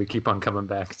the 2 we keep on coming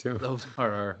back to. Those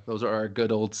are our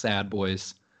good old sad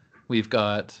boys. We've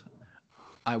got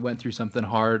I went through something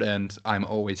hard and I'm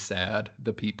always sad.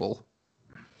 The people.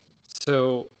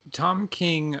 So Tom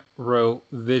King wrote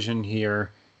Vision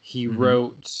here. He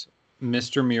wrote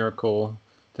Mr. Miracle,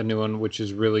 the new one, which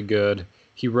is really good.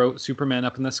 He wrote Superman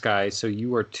Up in the Sky. So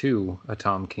you are too a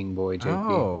Tom King boy,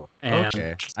 JP. Oh, And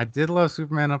okay. I did love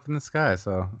Superman Up in the Sky,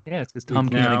 so Yeah, it's because Tom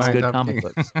King now- makes good Tom comic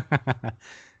King. books.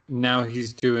 now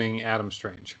he's doing Adam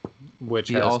Strange, which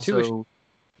He has two issues.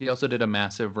 also did a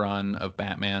massive run of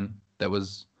Batman that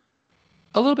was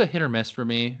a little bit hit or miss for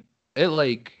me. It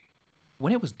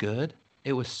when it was good,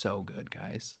 it was so good,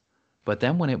 guys. But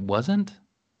then when it wasn't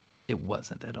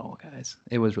at all, guys.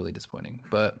 It was really disappointing.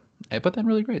 But then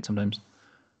really great sometimes.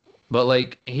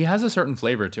 But he has a certain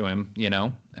flavor to him,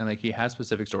 and he has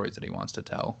specific stories that he wants to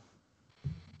tell.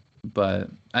 But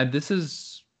this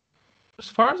is, as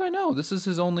far as I know, this is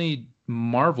his only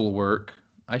Marvel work.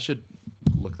 I should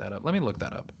look that up. Let me look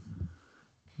that up.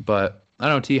 But I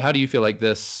don't know, T, how do you feel like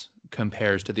this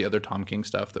compares to the other Tom King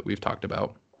stuff that we've talked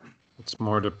about? It's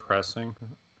more depressing.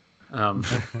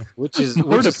 Which is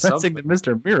More depressing than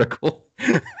Mr. Miracle.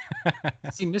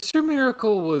 See, Mr.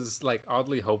 Miracle was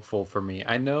oddly hopeful for me.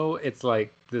 I know it's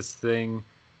this thing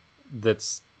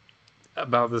that's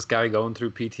about this guy going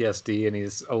through PTSD and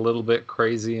he's a little bit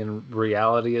crazy and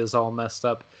reality is all messed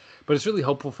up. But it's really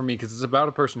hopeful for me because it's about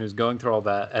a person who's going through all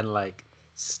that and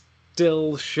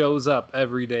still shows up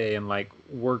every day and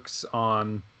works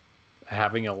on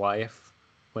having a life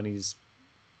when he's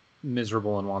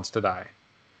miserable and wants to die.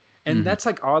 And that's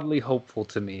oddly hopeful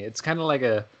to me. It's kind of like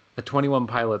a 21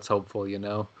 Pilots hopeful,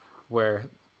 where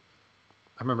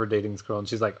I remember dating this girl and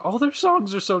she's like, all their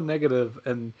songs are so negative.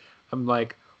 And I'm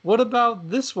like, what about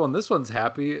this one? This one's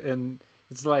happy. And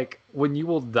it's When You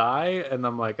Will Die. And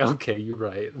I'm like, okay, you're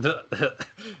right.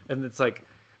 And it's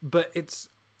but it's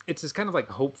this kind of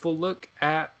hopeful look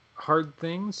at hard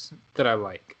things that I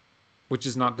like, which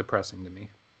is not depressing to me.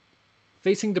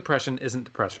 Facing depression isn't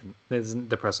depressing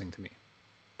to me.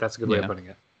 That's a good way of putting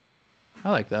it. I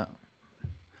like that.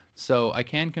 So I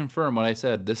can confirm what I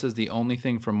said. This is the only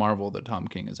thing from Marvel that Tom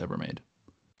King has ever made.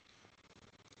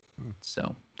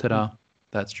 So, ta-da.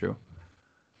 That's true.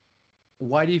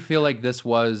 Why do you feel like this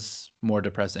was more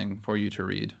depressing for you to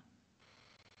read?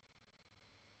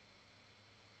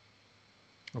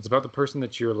 It's about the person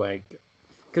that you're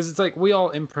because it's we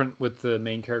all imprint with the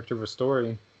main character of a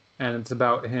story, and it's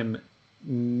about him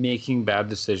making bad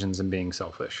decisions and being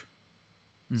selfish.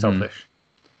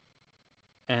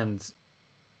 And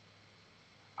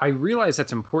I realize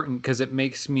that's important because it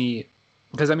makes me,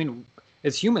 because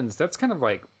as humans, that's kind of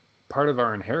part of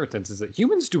our inheritance is that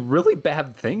humans do really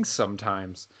bad things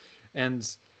sometimes. And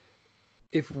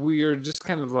if we're just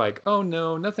kind of oh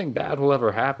no, nothing bad will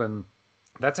ever happen,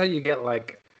 that's how you get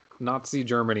Nazi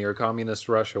Germany or communist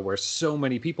Russia, where so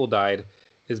many people died,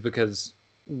 is because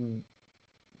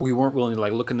we weren't willing to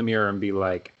look in the mirror and be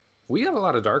we have a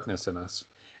lot of darkness in us.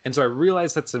 And so I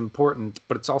realize that's important,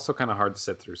 but it's also kind of hard to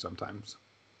sit through sometimes.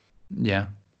 Yeah.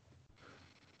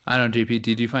 I don't know, JP,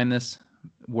 did you find this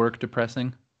work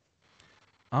depressing?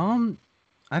 I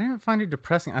didn't find it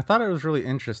depressing. I thought it was really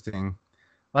interesting.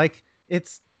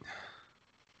 It's,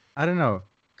 I don't know.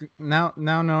 Now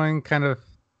knowing kind of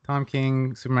Tom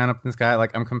King, Superman Up in the Sky,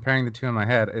 I'm comparing the two in my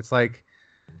head. It's in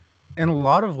a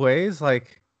lot of ways,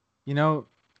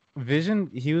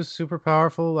 Vision, he was super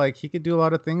powerful. He could do a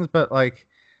lot of things, but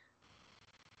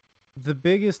the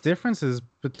biggest differences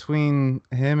between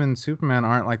him and Superman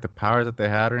aren't the powers that they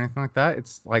had or anything like that.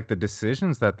 It's the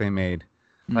decisions that they made.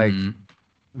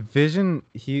 Vision,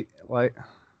 he I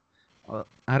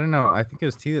don't know. I think it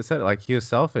was T that said it. He was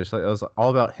selfish. It was all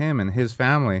about him and his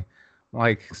family.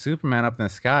 Superman Up in the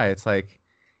Sky, it's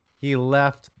he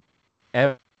left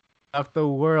the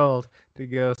world to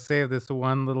go save this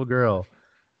one little girl.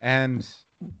 And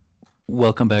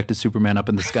welcome back to Superman Up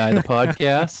in the Sky, the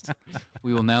podcast.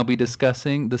 We will now be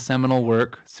discussing the seminal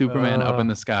work Superman Up in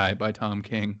the Sky by Tom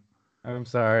King. I'm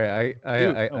sorry,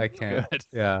 I can't. Good.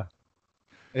 Yeah,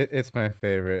 it's my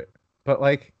favorite. But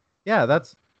yeah,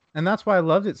 that's why I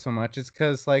loved it so much. It's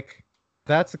because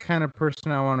that's the kind of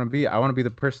person I want to be. I want to be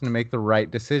the person to make the right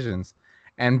decisions,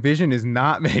 and Vision is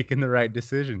not making the right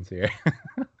decisions here.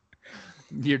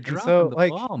 You're dropping the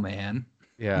ball, man.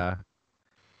 Yeah.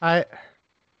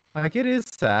 It is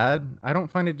sad. I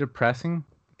don't find it depressing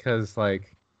because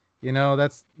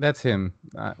that's him.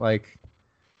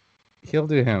 He'll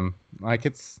do him.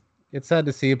 It's sad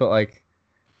to see, but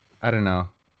I don't know.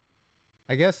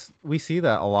 I guess we see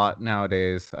that a lot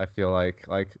nowadays. I feel like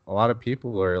a lot of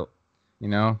people are,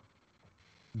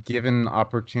 given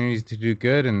opportunities to do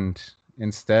good, and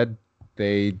instead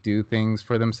they do things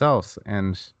for themselves.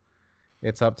 And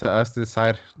it's up to us to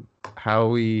decide how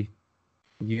we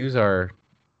use our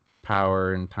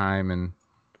power and time and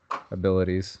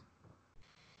abilities.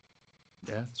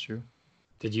 Yeah, that's true.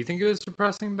 Did you think it was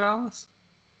depressing, Dallas?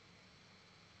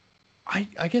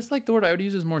 I guess like the word I would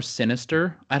use is more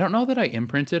sinister. I don't know that I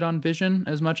imprinted on Vision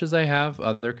as much as I have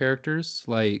other characters.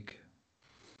 Like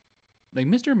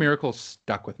Mr. Miracle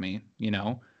stuck with me, you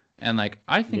know? And like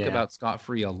I think Yeah. about Scott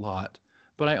Free a lot,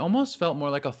 but I almost felt more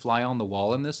like a fly on the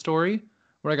wall in this story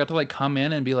where I got to like come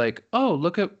in and be like, "Oh,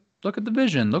 look at the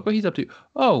Vision. Look what he's up to.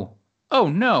 Oh, oh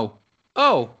no.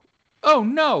 Oh, oh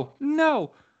no.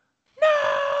 No.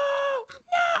 No.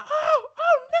 No.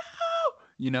 Oh no."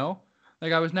 You know?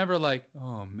 Like I was never like,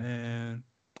 "Oh man,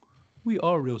 we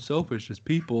are real selfish as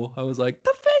people." I was like,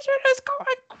 "The Vision is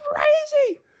going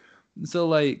crazy." So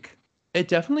like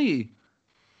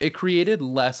it created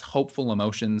less hopeful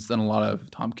emotions than a lot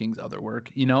of Tom King's other work.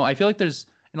 You know, I feel like there's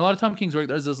in a lot of Tom King's work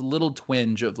there's this little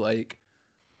twinge of like,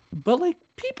 but like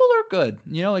people are good.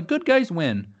 You know, like good guys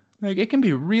win. Like it can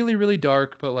be really really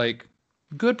dark, but like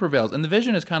good prevails. And the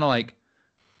Vision is kind of like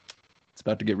it's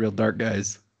about to get real dark,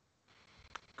 guys.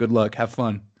 Good luck, have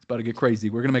fun. It's about to get crazy.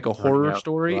 We're gonna make a horror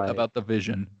story about the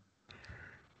Vision.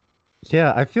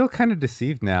 Yeah, I feel kind of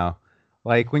deceived now.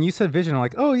 Like when you said Vision, I'm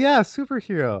like, oh yeah,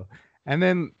 superhero. And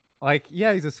then like,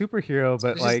 yeah, he's a superhero,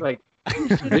 but It's just like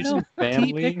Vision T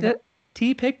family. picked it.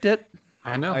 T picked it.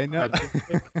 I know. I know.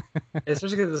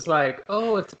 Especially because it's like,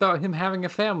 oh, it's about him having a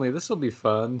family. This will be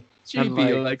fun.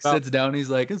 JP like sits down. He's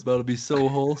like, it's about to be so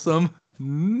wholesome.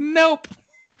 Nope.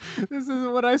 This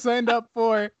isn't what I signed up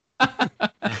for.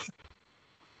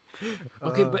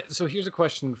 Okay, but so here's a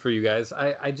question for you guys.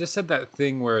 I just said that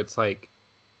thing where it's like,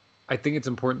 I think it's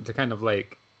important to kind of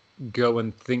like go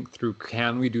and think through,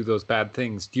 can we do those bad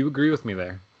things? Do you agree with me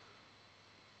there?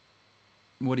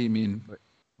 What do you mean?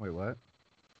 Wait, what?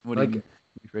 What do you mean?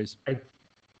 Rephrase.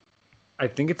 I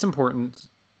think it's important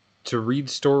to read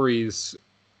stories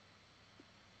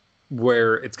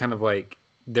where it's kind of like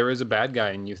there is a bad guy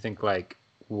and you think like,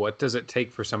 what does it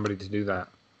take for somebody to do that?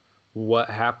 What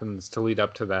happens to lead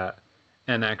up to that?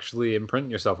 And actually imprint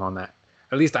yourself on that.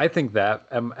 At least I think that.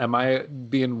 Am I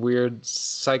being weird,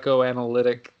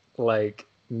 psychoanalytic like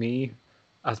me?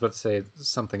 I was about to say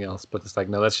something else, but it's like,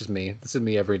 no, that's just me. This is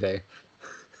me every day.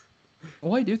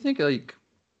 Well, I do think like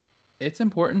it's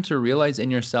important to realize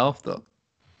in yourself that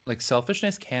like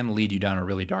selfishness can lead you down a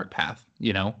really dark path,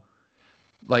 you know?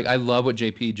 Like I love what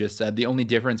JP just said. The only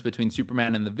difference between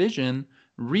Superman and the Vision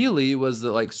really was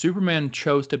that like Superman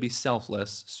chose to be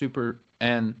selfless.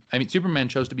 Superman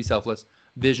chose to be selfless.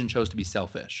 Vision chose to be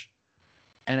selfish.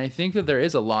 And I think that there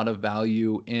is a lot of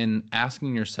value in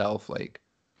asking yourself like,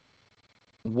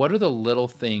 what are the little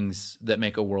things that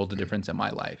make a world of difference in my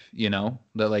life, you know,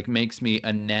 that like makes me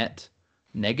a net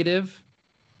negative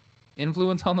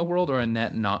influence on the world or a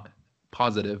net not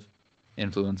positive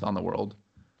influence on the world.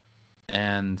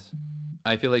 And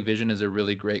I feel like Vision is a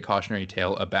really great cautionary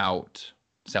tale about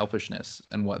selfishness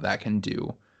and what that can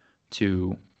do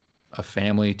to a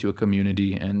family, to a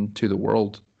community, and to the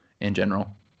world in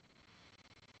general.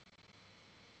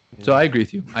 Yeah. So I agree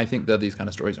with you. I think that these kind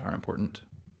of stories are important.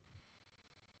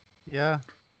 Yeah,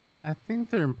 I think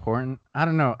they're important. I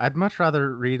don't know. I'd much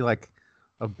rather read like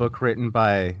a book written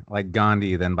by like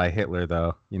Gandhi than by Hitler,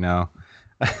 though. You know,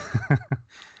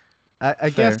 I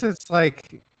guess it's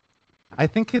like I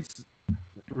think it's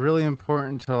really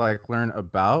important to like learn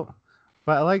about,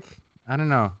 but like I don't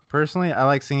know. Personally, I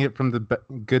like seeing it from the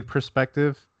good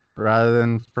perspective rather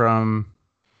than from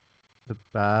the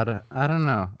bad. I don't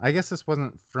know. I guess this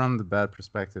wasn't from the bad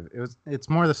perspective. It's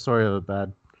more the story of a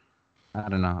bad. I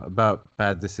don't know, about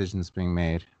bad decisions being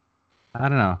made. I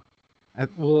don't know.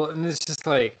 Well, and it's just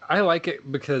like, I like it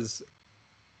because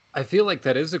I feel like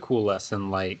that is a cool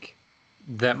lesson. Like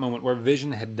that moment where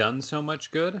Vision had done so much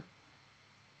good,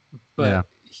 but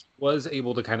he was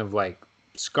able to kind of like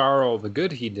scar all the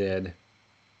good he did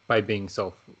by being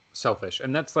selfish.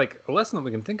 And that's like a lesson that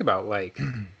we can think about. Like,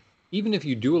 even if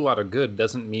you do a lot of good,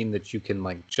 doesn't mean that you can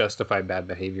like justify bad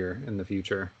behavior in the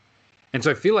future. And so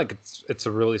I feel like it's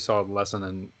a really solid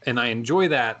lesson, and I enjoy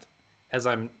that as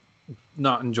I'm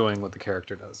not enjoying what the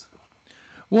character does.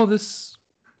 Well,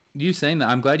 you saying that,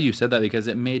 I'm glad you said that because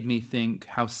it made me think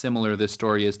how similar this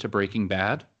story is to Breaking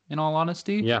Bad, in all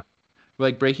honesty. Yeah.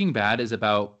 Like Breaking Bad is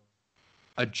about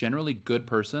a generally good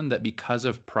person that because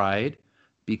of pride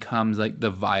becomes like the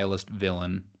vilest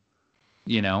villain,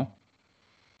 you know?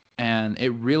 And it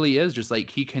really is just like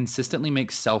he consistently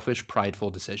makes selfish, prideful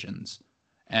decisions.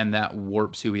 And that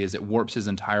warps who he is. It warps his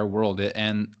entire world.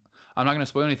 And I'm not going to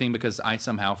spoil anything because I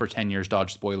somehow for 10 years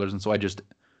dodged spoilers. And so I just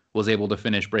was able to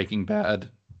finish Breaking Bad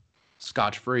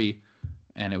scotch-free.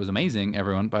 and it was amazing.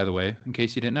 Everyone, by the way, in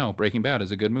case you didn't know, Breaking Bad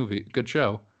is a good movie, good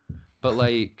show. But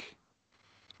like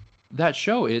that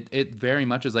show, it very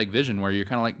much is like Vision, where you're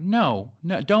kind of like, no,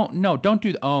 don't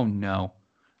do. Oh no,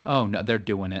 they're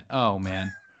doing it. Oh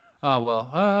man. Oh well.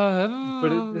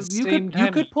 But at the you same could time,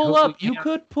 you could you pull totally up. You can't-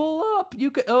 could pull up.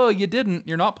 You could. Oh, you didn't.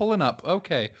 You're not pulling up.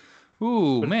 Okay.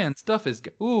 Ooh, But- man, stuff's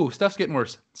getting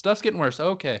worse. Stuff's getting worse.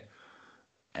 Okay.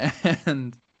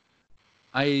 And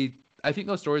I think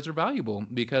those stories are valuable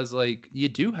because like you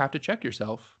do have to check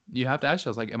yourself. You have to ask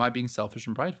yourself, like, am I being selfish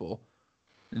and prideful?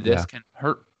 This Yeah. can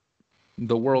hurt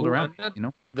the world Well, around and me, that- you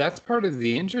know? That's part of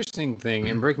the interesting thing,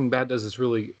 and Breaking Bad does this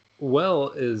really well,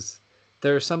 is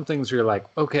there are some things where you're like,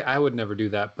 okay, I would never do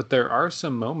that. But there are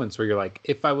some moments where you're like,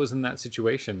 if I was in that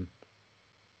situation,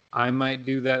 I might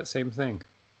do that same thing.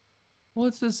 Well,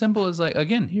 it's as simple as like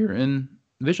again here in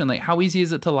Vision, like how easy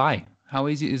is it to lie? How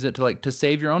easy is it to like to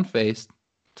save your own face,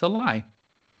 to lie,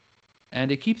 and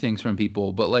to keep things from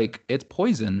people? But like it's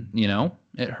poison, you know.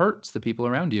 It hurts the people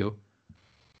around you.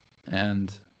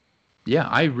 And yeah,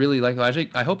 I really like.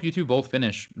 I hope you two both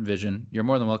finish Vision. You're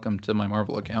more than welcome to my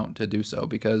Marvel account to do so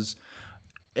because,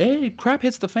 crap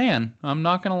hits the fan. I'm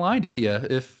not gonna lie to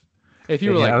you. If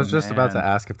you were like, I was just about to "Man,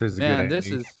 ask if there's a man, good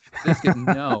this ending.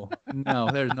 no,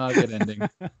 there's not a good ending.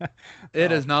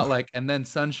 It is not like, and then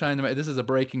Sunshine. This is a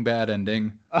Breaking Bad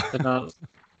ending. And,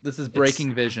 This is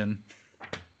Breaking Vision.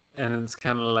 and it's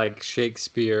kind of like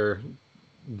Shakespeare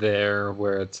there,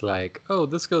 where it's like, oh,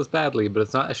 this goes badly, but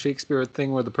it's not a Shakespeare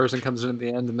thing where the person comes in at the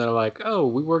end and they're like, oh,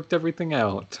 we worked everything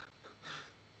out.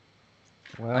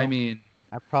 Well, I mean,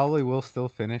 I probably will still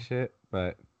finish it,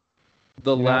 but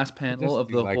the you know, last I panel just of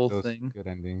do the like whole those thing. Good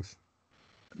endings.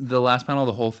 The last panel of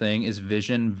the whole thing is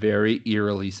Vision very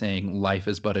eerily saying life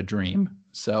is but a dream.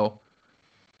 So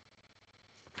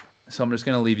I'm just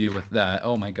going to leave you with that.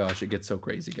 Oh my gosh, it gets so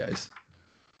crazy, guys.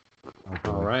 Oh,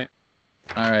 boy. All right.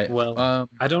 All right. Well,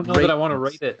 I don't know that I want to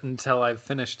rate it until I've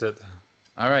finished it.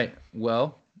 All right.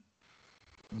 Well,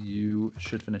 you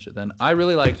should finish it then. I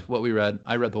really liked what we read.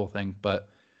 I read the whole thing, but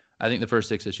I think the first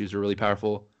 6 issues are really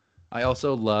powerful. I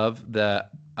also love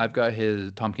that I've got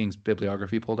his Tom King's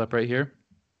bibliography pulled up right here.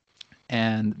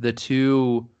 And the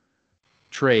 2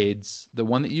 trades, the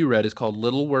one that you read is called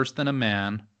Little Worse Than a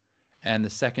Man, and the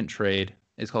second trade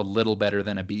is called Little Better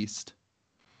Than a Beast.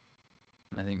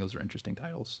 And I think those are interesting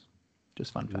titles.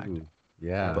 Just fun fact. Ooh,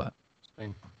 yeah. But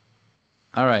Interesting.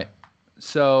 all right.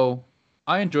 So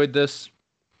I enjoyed this.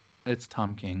 It's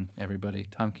Tom King, everybody.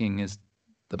 Tom King is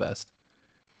the best.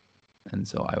 And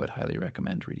so I would highly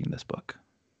recommend reading this book.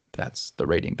 That's the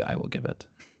rating that I will give it.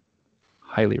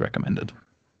 Highly recommended.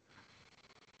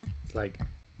 It's like,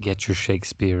 get your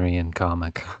Shakespearean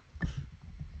comic.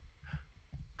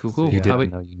 Cool. You You didn't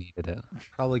didn't know you needed it.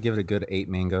 Probably give it a good 8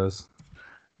 mangoes.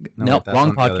 Nope, that's wrong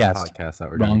on the other podcast. podcast that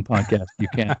we're Wrong doing. podcast. You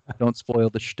can't. Don't spoil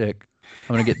the shtick.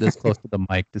 I'm going to get this close to the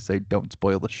mic to say, don't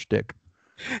spoil the shtick.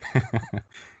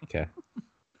 Okay.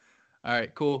 All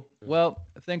right, cool. Well,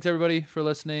 thanks everybody for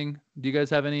listening. Do you guys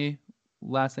have any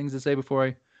last things to say before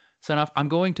I sign off? I'm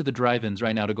going to the drive-ins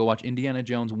right now to go watch Indiana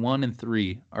Jones 1 and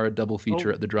 3 are a double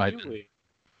feature at the drive-in. Really?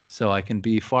 So I can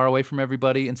be far away from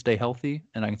everybody and stay healthy,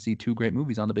 and I can see 2 great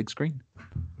movies on the big screen.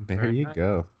 There you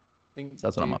go. I think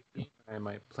That's what I'm up to. I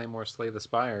might play more Slay the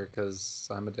Spire because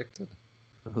I'm addicted.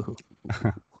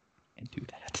 Can't do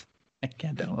that. I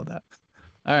can't download that.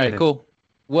 All right, Yeah. cool.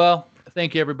 Well,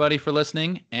 thank you everybody for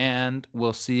listening, and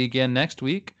we'll see you again next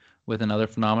week with another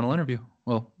phenomenal interview.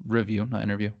 Well, review, not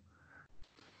interview.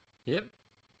 Yep.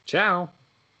 Ciao.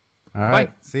 All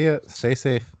right. See ya. Stay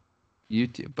safe. You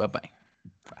too. Bye-bye.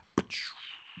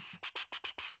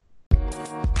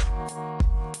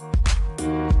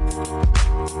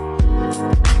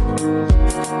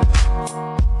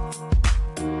 Bye.